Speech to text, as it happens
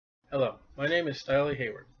Hello, my name is Stylie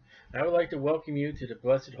Hayward, and I would like to welcome you to the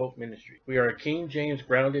Blessed Hope Ministry. We are a King James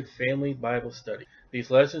grounded family Bible study. These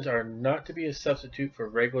lessons are not to be a substitute for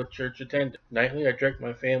regular church attendance. Nightly, I direct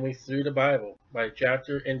my family through the Bible by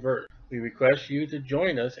chapter and verse. We request you to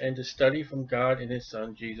join us and to study from God and His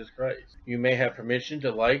Son, Jesus Christ. You may have permission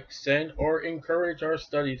to like, send, or encourage our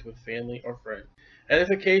studies with family or friends.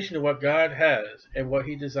 Edification of what God has and what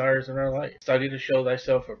He desires in our life. Study to show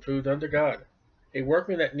thyself approved unto God, a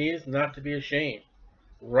workman that needeth not to be ashamed,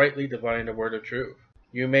 rightly dividing the word of truth.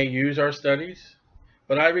 You may use our studies,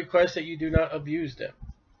 but I request that you do not abuse them.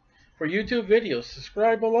 For YouTube videos,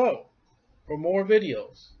 subscribe below for more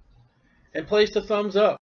videos, and place the thumbs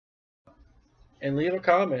up, and leave a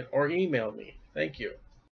comment or email me. Thank you.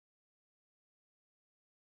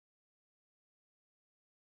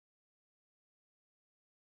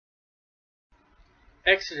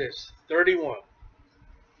 Exodus 31.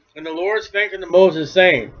 And the Lord spake unto Moses,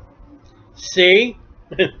 saying, See,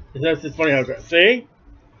 that's just funny how it goes. See,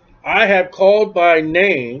 I have called by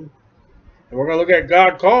name, and we're going to look at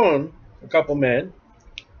God calling a couple men,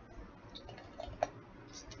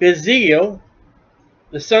 Bezalel,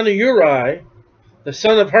 the son of Uri, the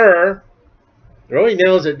son of Hur, really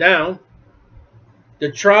nails it down,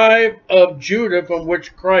 the tribe of Judah from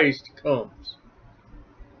which Christ comes.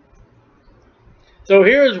 So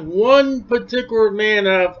here's one particular man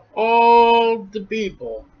out of all the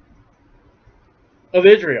people of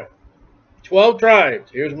Israel. 12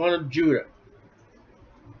 tribes. Here's one of Judah.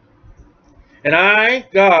 And I,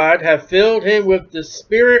 God, have filled him with the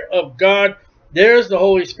Spirit of God. There's the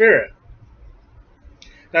Holy Spirit.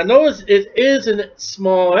 Now notice it is in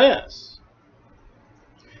small s.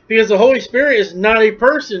 Because the Holy Spirit is not a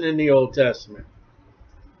person in the Old Testament.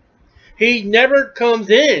 He never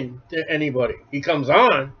comes in to anybody. He comes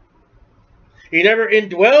on. He never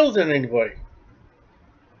indwells in anybody.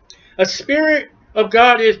 A spirit of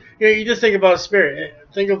God is, you just think about a spirit.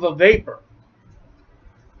 Think of a vapor.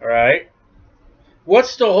 All right?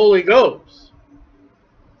 What's the Holy Ghost?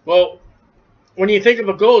 Well, when you think of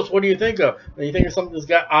a ghost, what do you think of? When you think of something that's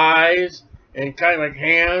got eyes and kind of like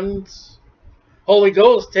hands, Holy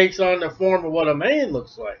Ghost takes on the form of what a man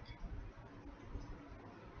looks like.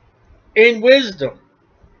 In wisdom,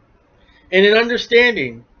 and in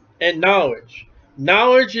understanding, and knowledge.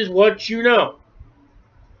 Knowledge is what you know.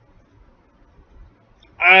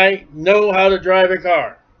 I know how to drive a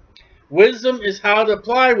car. Wisdom is how to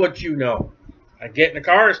apply what you know. I get in the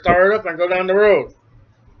car, start it up, and go down the road.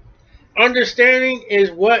 Understanding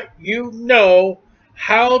is what you know,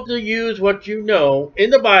 how to use what you know in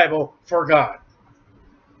the Bible for God.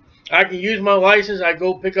 I can use my license, I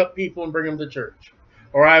go pick up people and bring them to church.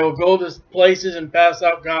 Or I will go to places and pass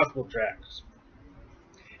out gospel tracts.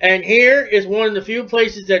 And here is one of the few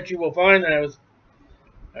places that you will find, I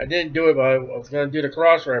didn't do it, but I was going to do the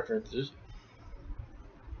cross references.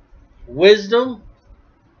 Wisdom,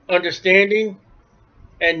 understanding,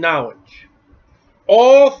 and knowledge.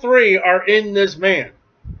 All three are in this man.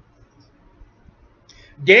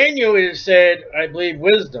 Daniel is said, I believe,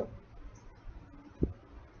 wisdom.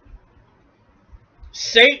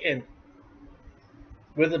 Satan,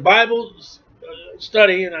 with the Bible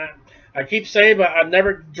study, and I keep saying, but I've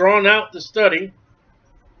never drawn out the study.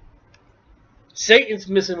 Satan's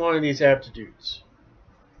missing one of these aptitudes.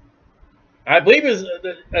 I believe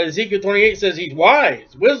Ezekiel 28 says he's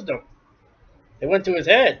wise, wisdom. It went to his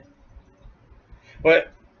head.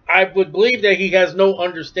 But I would believe that he has no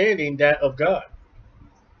understanding that of God.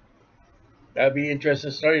 That would be an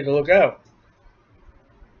interesting study to look out.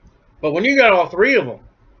 But when you got all three of them.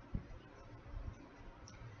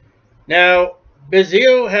 Now,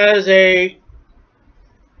 Bezalel has a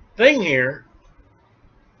thing here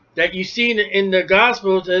that you see in the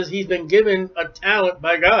Gospels as he's been given a talent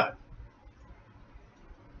by God.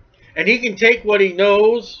 And he can take what he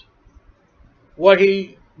knows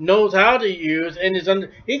how to use, and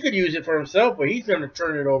he could use it for himself, but he's going to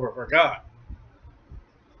turn it over for God.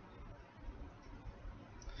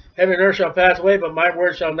 Heaven and earth shall pass away, but my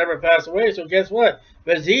word shall never pass away. So guess what?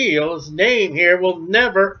 Bezalel's name here will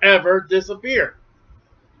never, ever disappear.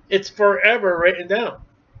 It's forever written down.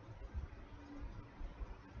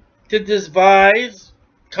 To devise,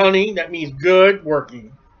 cunning, that means good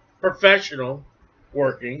working, professional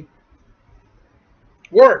working,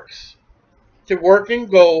 works. To work in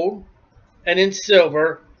gold and in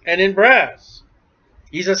silver and in brass.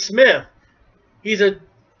 He's a smith. He's a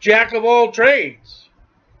jack of all trades.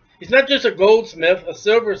 He's not just a goldsmith, a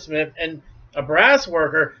silversmith, and a brass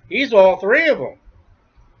worker. He's all three of them.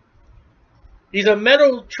 He's a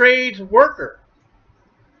metal trades worker.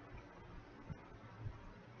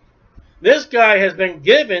 This guy has been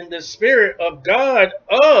given the Spirit of God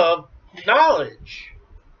of knowledge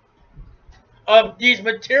of these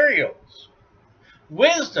materials.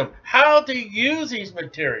 Wisdom, how to use these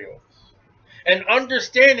materials. And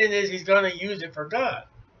understanding is he's going to use it for God.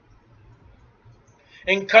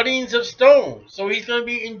 And cuttings of stones, so he's going to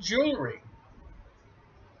be in jewelry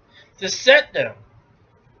to set them.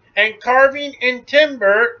 And carving in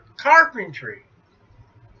timber, carpentry,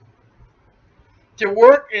 to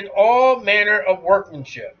work in all manner of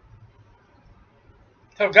workmanship.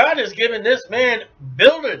 So God has given this man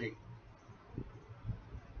ability.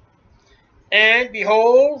 And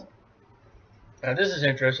behold, now this is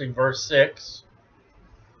interesting, verse 6.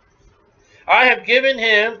 I have given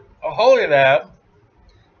him Aholiab,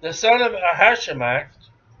 the son of Ahishamaach,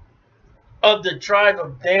 of the tribe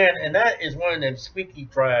of Dan, and that is one of them squeaky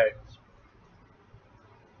tribes.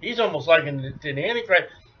 He's almost like an Antichrist.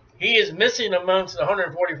 He is missing amongst the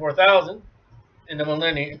 144,000 in the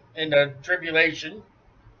millennium, in the tribulation.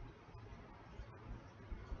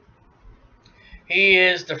 He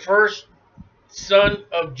is the first son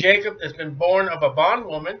of Jacob that's been born of a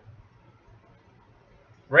bondwoman,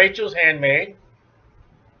 Rachel's handmaid.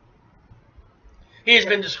 He has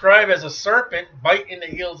been described as a serpent biting the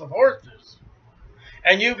heels of horses.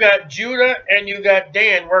 And you got Judah and you got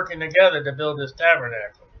Dan working together to build this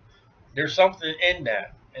tabernacle. There's something in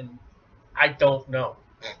that, and I don't know.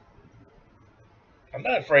 I'm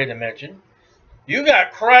not afraid to mention. You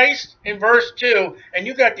got Christ in verse 2, and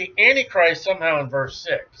you got the Antichrist somehow in verse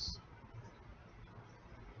 6.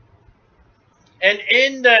 And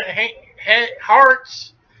in the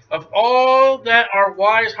hearts of all that are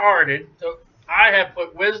wise-hearted, so I have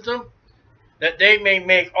put wisdom, that they may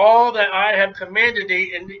make all that I have commanded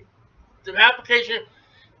thee. In the application,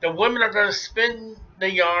 the women are going to spin the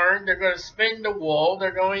yarn, they're going to spin the wool,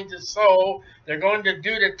 they're going to sew, they're going to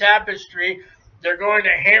do the tapestry, they're going to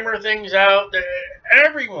hammer things out,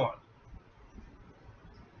 everyone.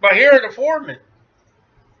 But here are the foremen.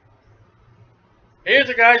 Here's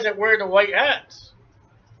the guys that wear the white hats.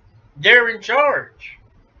 They're in charge.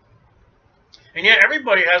 And yet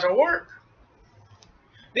everybody has a work.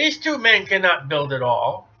 These two men cannot build it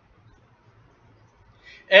all.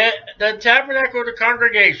 And the tabernacle of the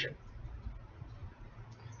congregation,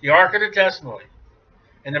 the ark of the testimony,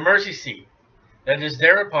 and the mercy seat that is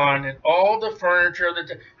thereupon, and all the furniture of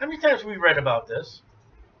the... How many times have we read about this?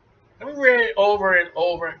 Have we read it over and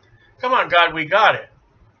over? Come on, God, we got it.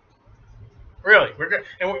 Really.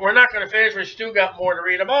 We're not going to finish. We still got more to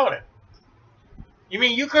read about it. You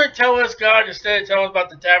mean you couldn't tell us, God, instead of telling us about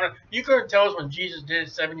the tabernacle, you couldn't tell us when Jesus did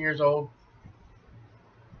it 7 years old?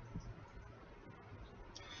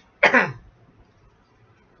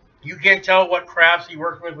 You can't tell what crafts he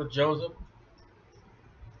worked with Joseph.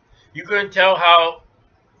 You couldn't tell how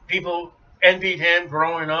people envied him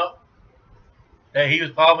growing up. That he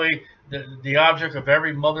was probably the object of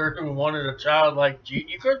every mother who wanted a child like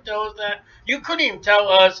Jesus. You couldn't tell us that. You couldn't even tell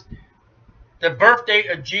us the birth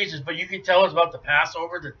date of Jesus, but you can tell us about the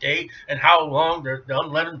Passover, the date, and how long the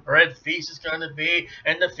unleavened bread feast is going to be,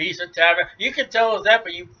 and the Feast of Tabernacle. You can tell us that,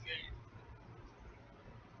 but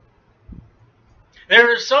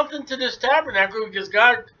there is something to this tabernacle because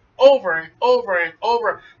God, over and over and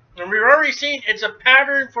over, and we've already seen it's a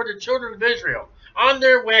pattern for the children of Israel on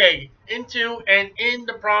their way into and in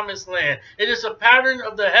the promised land. It is a pattern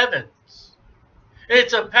of the heavens.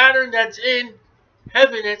 It's a pattern that's in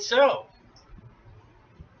heaven itself.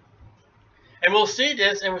 And we'll see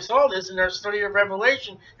this, and we saw this in our study of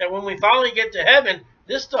Revelation, that when we finally get to heaven,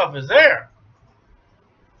 this stuff is there.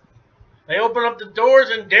 They open up the doors,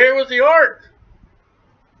 and there was the ark.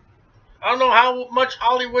 I don't know how much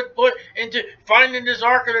Hollywood put into finding this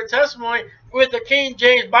Ark of the Testimony with the King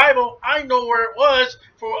James Bible. I know where it was.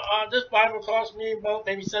 For this Bible cost me about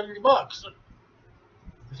maybe $70,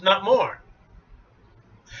 if not more.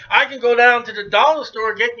 I can go down to the dollar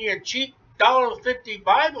store, get me a cheap $1.50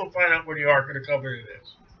 Bible, and find out where the Ark of the Covenant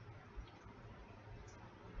is.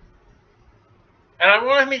 And I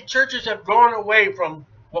wonder how many churches have gone away from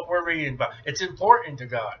what we're reading about. It's important to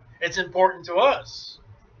God. It's important to us.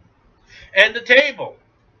 And the table,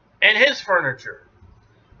 and his furniture,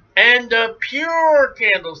 and the pure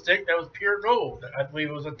candlestick that was pure gold, I believe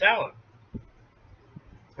it was a talent,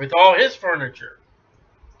 with all his furniture,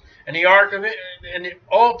 and the ark of it, and the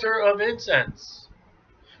altar of incense.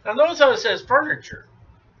 Now notice how it says furniture.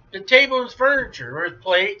 The table is furniture. There's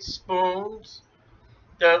plates, spoons.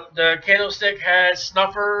 The candlestick has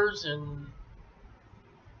snuffers and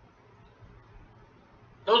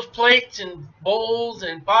those plates and bowls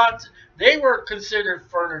and pots, they were considered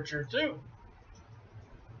furniture too.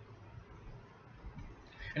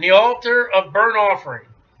 and the altar of burnt offering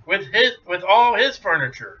with all his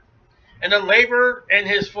furniture, and the laver and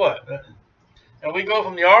his foot. And we go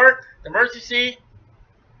from the ark, the mercy seat,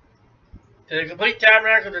 to the complete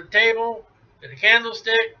tabernacle, to the table, to the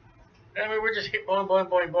candlestick. I mean, we're just boing, boing,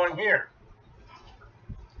 boing, boing here.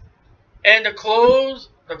 And the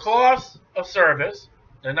cloths of service,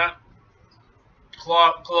 they're not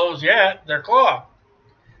clothes yet, they're cloth.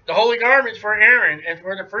 The holy garments for Aaron and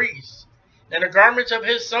for the priests, and the garments of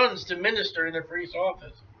his sons to minister in the priest's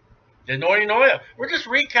office. The anointing oil. We're just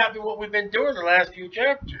recapping what we've been doing the last few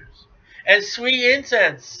chapters. And sweet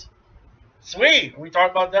incense. Sweet. We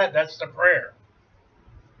talked about that. That's the prayer.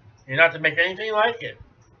 You're not to make anything like it.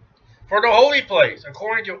 For the holy place,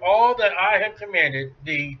 according to all that I have commanded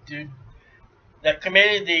thee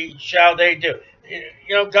shall they do.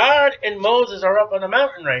 You know, God and Moses are up on the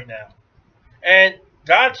mountain right now. And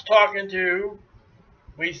God's talking to,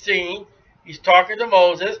 we've seen, he's talking to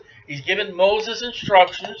Moses. He's giving Moses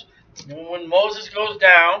instructions. When Moses goes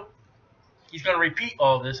down, he's going to repeat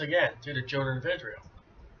all this again to the children of Israel.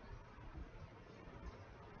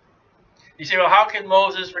 You say, well, how can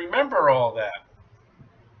Moses remember all that?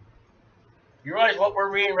 You realize what we're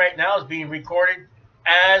reading right now is being recorded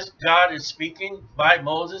as God is speaking by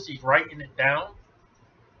Moses. He's writing it down.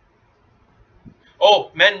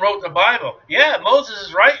 Oh, men wrote the Bible. Yeah, Moses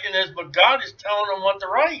is writing this, but God is telling them what to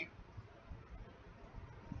write.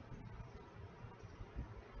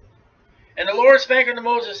 And the Lord spake unto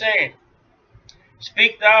Moses, saying,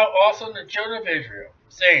 Speak thou also unto the children of Israel,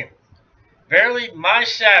 saying, Verily my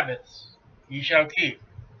Sabbaths ye shall keep.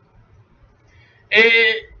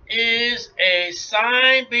 It is a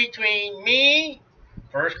sign between me,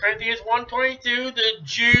 1 Corinthians 1:22, the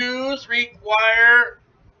Jews require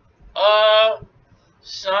a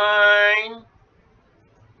sign.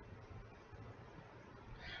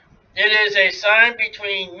 It is a sign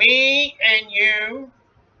between me and you.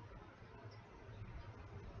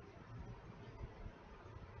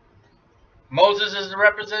 Moses is the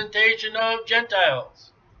representation of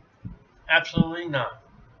Gentiles. Absolutely not.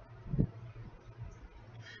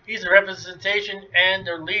 He's the representation and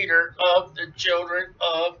the leader of the children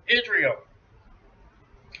of Israel.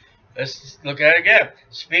 Let's look at it again.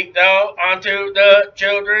 Speak thou unto the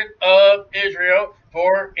children of Israel,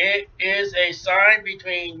 for it is a sign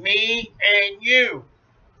between me and you.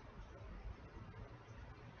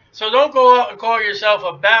 So don't go out and call yourself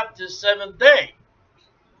a Baptist Seventh Day.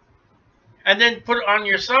 And then put it on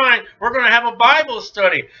your sign, we're going to have a Bible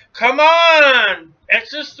study. Come on!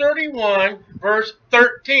 Exodus 31, verse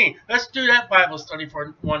 13. Let's do that Bible study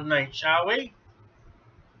for one night, shall we?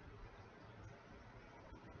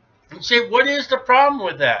 You say, what is the problem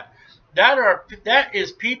with that? That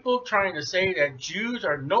is people trying to say that Jews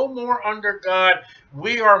are no more under God.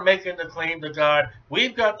 We are making the claim to God.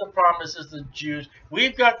 We've got the promises of the Jews.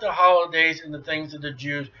 We've got the holidays and the things of the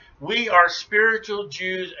Jews. We are spiritual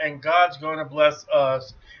Jews, and God's going to bless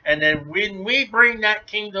us. And then when we bring that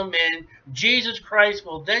kingdom in, Jesus Christ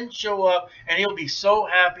will then show up, and he'll be so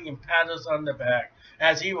happy and pat us on the back,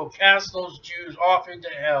 as he will cast those Jews off into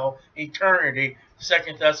hell, eternity.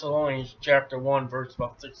 2 Thessalonians chapter 1, verse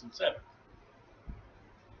 6 and 7.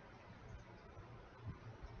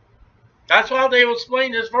 That's how they will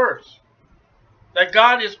explain this verse. That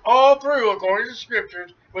God is all through, according to the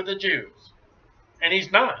scriptures, with the Jews. And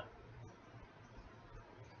he's not.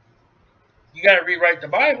 You got to rewrite the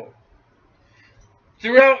Bible.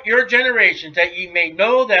 Throughout your generations, that ye may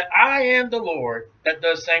know that I am the Lord that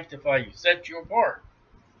does sanctify you, set you apart.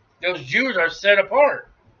 Those Jews are set apart.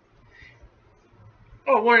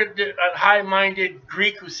 Oh, wouldn't a high-minded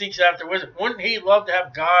Greek who seeks after wisdom, wouldn't he love to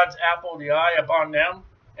have God's apple of the eye upon them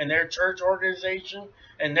and their church organization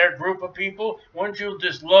and their group of people? Wouldn't you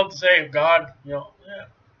just love to say, God, yeah.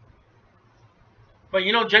 But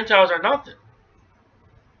you know, Gentiles are nothing.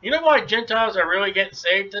 You know why Gentiles are really getting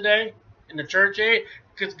saved today in the church age?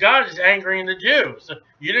 Because God is angering the Jews. So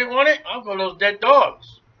you didn't want it? I'll go to those dead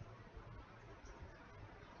dogs.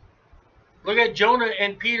 Look at Jonah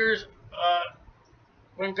and Peter's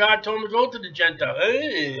when God told him to go to the Gentiles.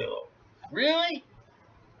 Ew, really?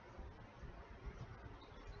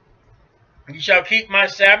 You shall keep my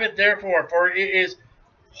Sabbath, therefore, for it is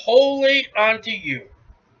holy unto you.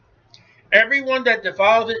 Everyone that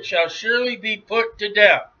defileth it shall surely be put to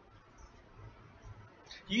death.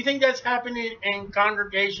 Do you think that's happening in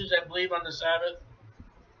congregations that believe on the Sabbath?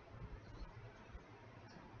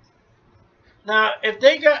 Now, if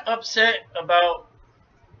they got upset about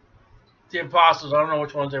the apostles, I don't know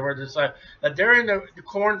which ones they were, that they're in the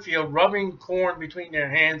cornfield rubbing corn between their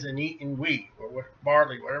hands and eating wheat or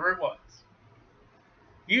barley, whatever it was.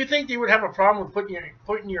 You think they would have a problem with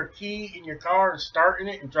putting your key in your car and starting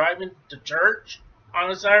it and driving to church on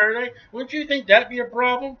a Saturday? Wouldn't you think that'd be a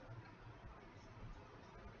problem?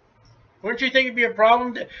 Wouldn't you think it'd be a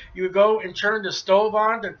problem that you would go and turn the stove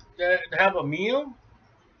on to have a meal?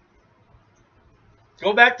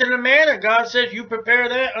 Go back to the manna. God says you prepare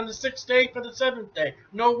that on the 6th day for the 7th day.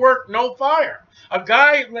 No work, no fire. A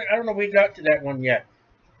guy, I don't know if we got to that one yet.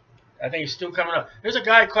 I think it's still coming up. There's a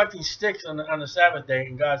guy collecting sticks on the Sabbath day,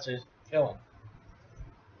 and God says, kill him.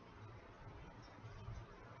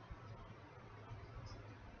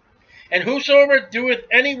 And whosoever doeth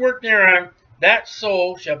any work thereon, that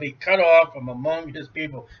soul shall be cut off from among his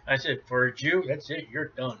people. I said, for a Jew, that's it, you're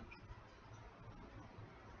done.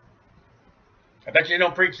 I bet you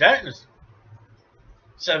don't preach that in the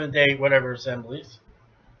 7-day whatever assemblies.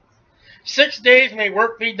 6 days may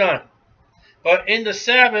work be done, but in the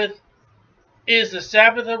Sabbath is the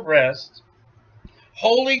Sabbath of rest,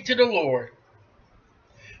 holy to the Lord.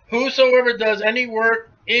 Whosoever does any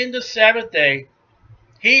work in the Sabbath day,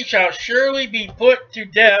 he shall surely be put to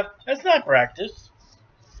death. That's not practice.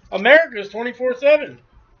 America is 24/7.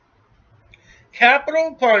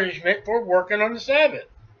 Capital punishment for working on the Sabbath.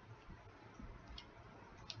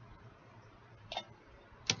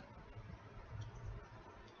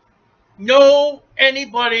 No,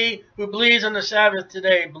 anybody who believes on the Sabbath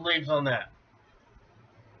today believes on that.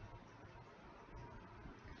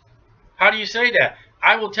 How do you say that?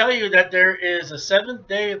 I will tell you that there is a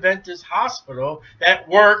Seventh-day Adventist hospital that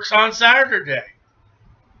works on Saturday.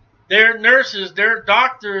 They're nurses, they're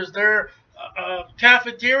doctors, they're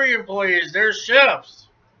cafeteria employees, they're chefs.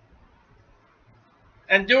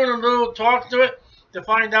 And doing a little talk to it to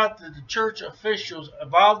find out that the church officials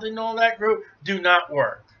involved in all that group do not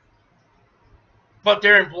work. But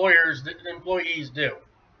their employees do.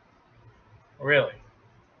 Really.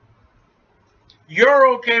 You're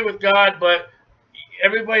okay with God, but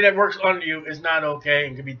everybody that works under you is not okay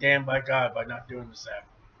and can be damned by God by not doing the Sabbath.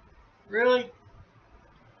 Really?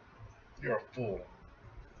 You're a fool.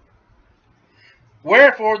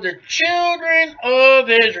 Wherefore the children of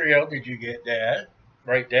Israel, did you get that?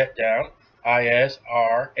 Write that down.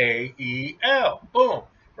 Israel. Boom.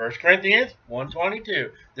 1 Corinthians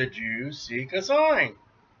 1:22. The Jews seek a sign.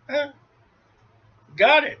 Huh?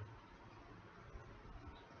 Got it.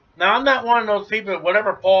 Now, I'm not one of those people,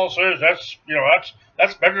 whatever Paul says, that's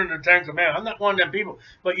better than the Ten Commandments. I'm not one of them people.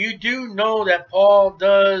 But you do know that Paul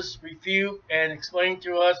does refute and explain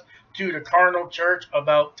to us, to the carnal church,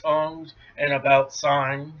 about tongues and about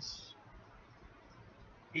signs.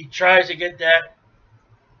 He tries to get that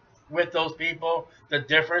with those people, the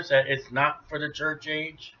difference that it's not for the church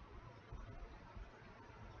age.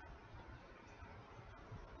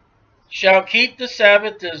 Shall keep the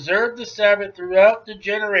Sabbath, to observe the Sabbath throughout the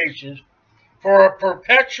generations, for a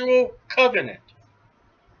perpetual covenant.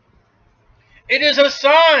 It is a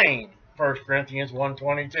sign, 1 Corinthians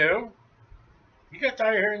 1:22. You got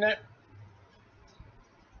tired of hearing that?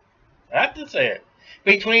 I have to say it.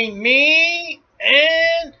 Between me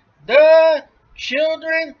and the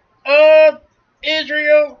children of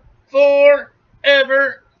Israel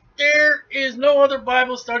forever. There is no other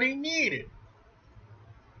Bible study needed.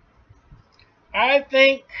 I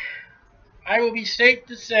think I will be safe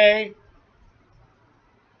to say,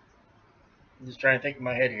 I'm just trying to think in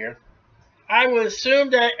my head here, I would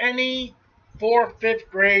assume that any 4th, 5th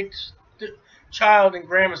grade child in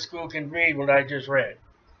grammar school can read what I just read.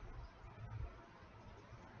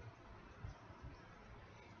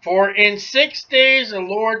 For in 6 days the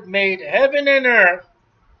Lord made heaven and earth,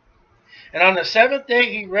 and on the 7th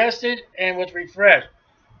day he rested and was refreshed.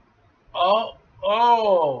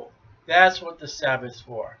 Oh, that's what the Sabbath's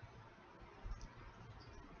for.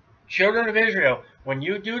 Children of Israel, when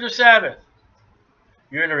you do the Sabbath,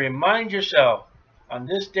 you're to remind yourself, on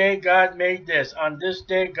this day God made this. On this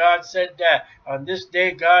day God said that. On this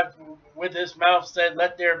day God with his mouth said,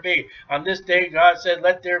 let there be. On this day God said,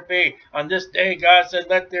 let there be. On this day God said,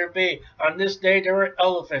 let there be. On this day there were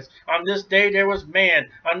elephants. On this day there was man.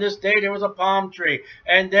 On this day there was a palm tree.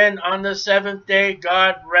 And then on the 7th day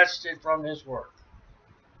God rested from his work.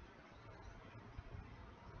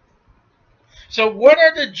 So what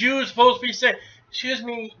are the Jews supposed to be saying? Excuse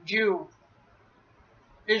me, Jew,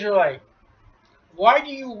 Israelite, why do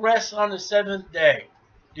you rest on the 7th day?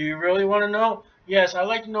 Do you really want to know? Yes, I'd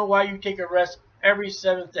like to know why you take a rest every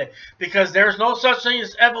 7th day. Because there's no such thing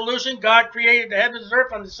as evolution. God created the heavens and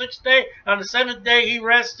earth on the 6th day. On the 7th day, he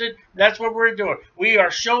rested. That's what we're doing. We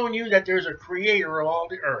are showing you that there's a creator of all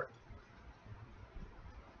the earth.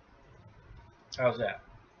 How's that?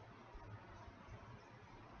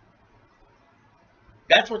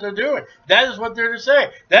 That's what they're doing. That is what they're to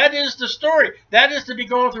say. That is the story. That is to be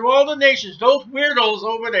going through all the nations, those weirdos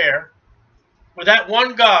over there, with that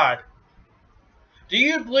one God. Do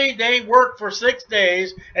you believe they work for 6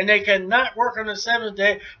 days and they cannot work on the seventh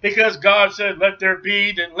day because God said, let there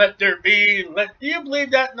be, then let there be, and let... Do you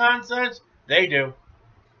believe that nonsense? They do.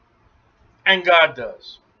 And God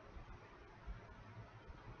does.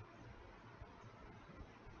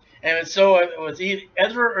 And so it was either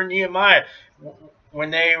Ezra or Nehemiah. When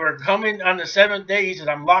they were coming on the seventh day, he said,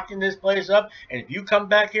 I'm locking this place up, and if you come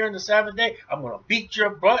back here on the seventh day, I'm going to beat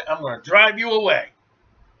your butt. I'm going to drive you away.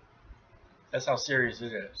 That's how serious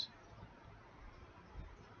it is.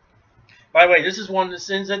 By the way, this is one of the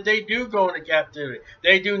sins that they do go into captivity.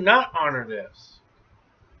 They do not honor this.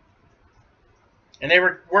 And they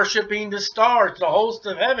were worshiping the stars, the host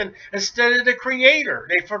of heaven, instead of the Creator.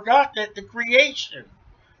 They forgot that the creation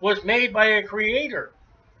was made by a Creator.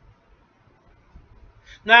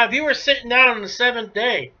 Now, if you were sitting down on the seventh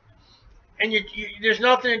day, and there's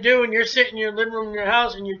nothing to do, and you're sitting in your living room in your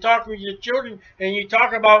house, and you're talking with your children, and you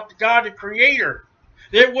talk about God the Creator,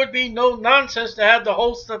 there would be no nonsense to have the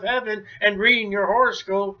host of heaven and reading your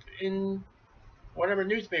horoscope in whatever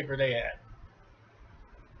newspaper they had.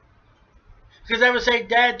 Because I would say,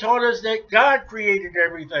 Dad taught us that God created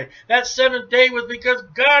everything. That seventh day was because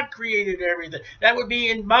God created everything. That would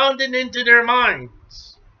be impounded into their minds.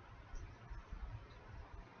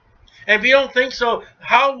 And if you don't think so,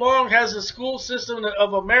 how long has the school system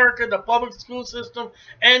of America, the public school system,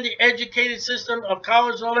 and the educated system of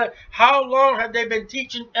college and all that, how long have they been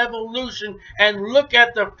teaching evolution? And look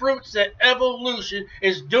at the fruits that evolution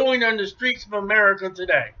is doing on the streets of America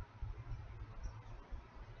today.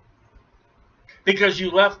 Because you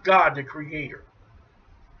left God, the Creator.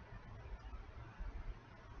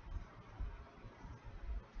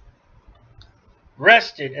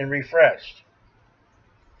 Rested and refreshed.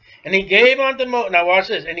 And he gave unto Moses, now watch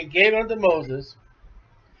this, and he gave unto Moses,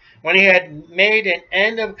 when he had made an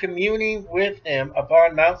end of communing with him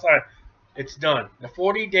upon Mount Sinai, it's done. The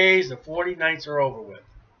 40 days, the 40 nights are over with.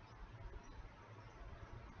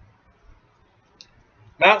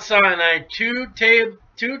 Mount Sinai, two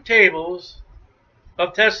tables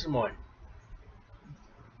of testimony.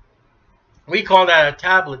 We call that a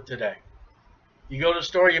tablet today. You go to the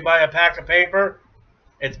store, you buy a pack of paper,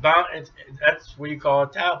 that's what you call a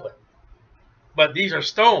tablet. But these are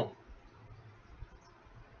stone.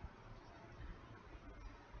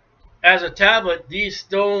 As a tablet, these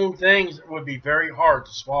stone things would be very hard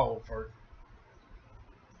to swallow, for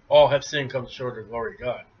all have sinned, come short of the glory of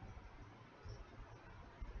God.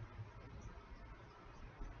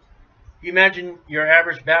 You imagine your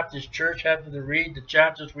average Baptist church having to read the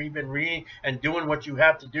chapters we've been reading and doing what you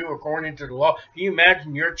have to do according to the law. Can you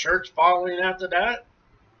imagine your church following after that?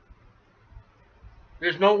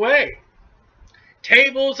 There's no way.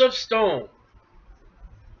 Tables of stone,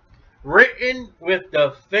 written with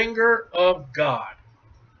the finger of God.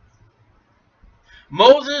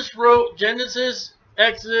 Moses wrote Genesis,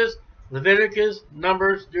 Exodus, Leviticus,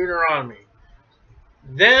 Numbers, Deuteronomy.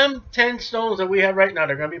 Them 10 stones that we have right now,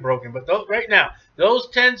 they're going to be broken. But right now, those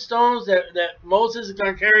 10 stones that Moses is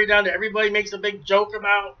going to carry down, that everybody makes a big joke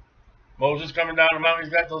about. Moses coming down the mountain,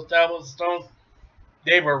 he's got those tablets of stones.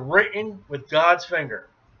 They were written with God's finger.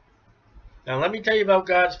 Now, let me tell you about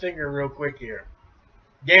God's finger real quick here.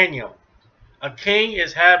 Daniel, a king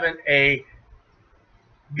is having a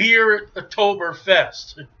beer-tober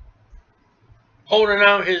fest, holding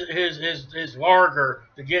out his lager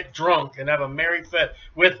to get drunk and have a merry fest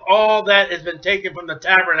with all that has been taken from the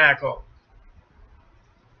tabernacle.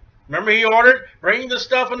 Remember, he ordered, bring the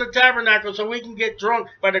stuff in the tabernacle so we can get drunk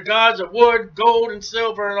by the gods of wood, gold, and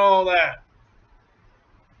silver and all that.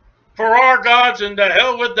 For our gods, and to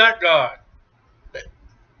hell with that God.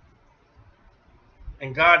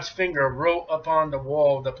 And God's finger wrote upon the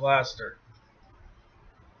wall of the plaster.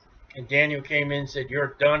 And Daniel came in and said,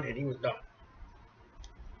 you're done, and he was done.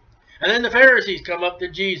 And then the Pharisees come up to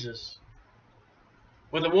Jesus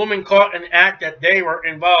with a woman caught in an act that they were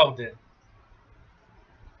involved in.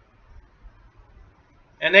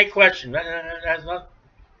 And they question. That's not what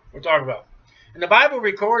we're talking about. And the Bible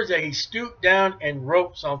records that he stooped down and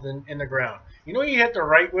wrote something in the ground. You know what he had to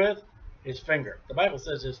write with? His finger. The Bible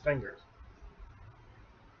says his fingers.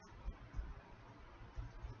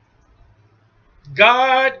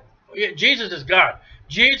 God, Jesus is God.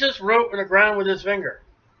 Jesus wrote in the ground with his finger.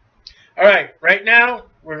 All right, right now,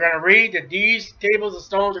 we're going to read that these tables of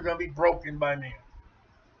stones are going to be broken by man.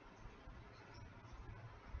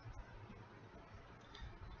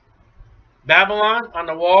 Babylon on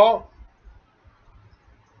the wall,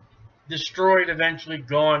 destroyed, eventually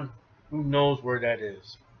gone Who knows where that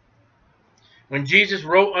is? When Jesus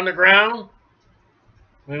wrote on the ground,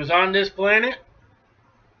 when he was on this planet,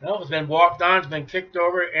 no, it's been walked on, it's been kicked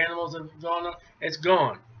over, animals have gone on, it's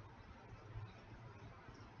gone.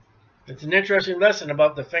 It's an interesting lesson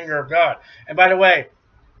about the finger of God. And by the way,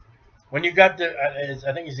 when you got the,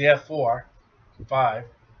 I think it's the F4, 5,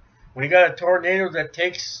 when you got a tornado that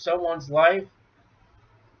takes someone's life,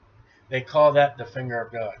 they call that the finger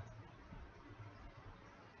of God.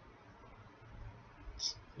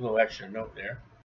 A little extra note there.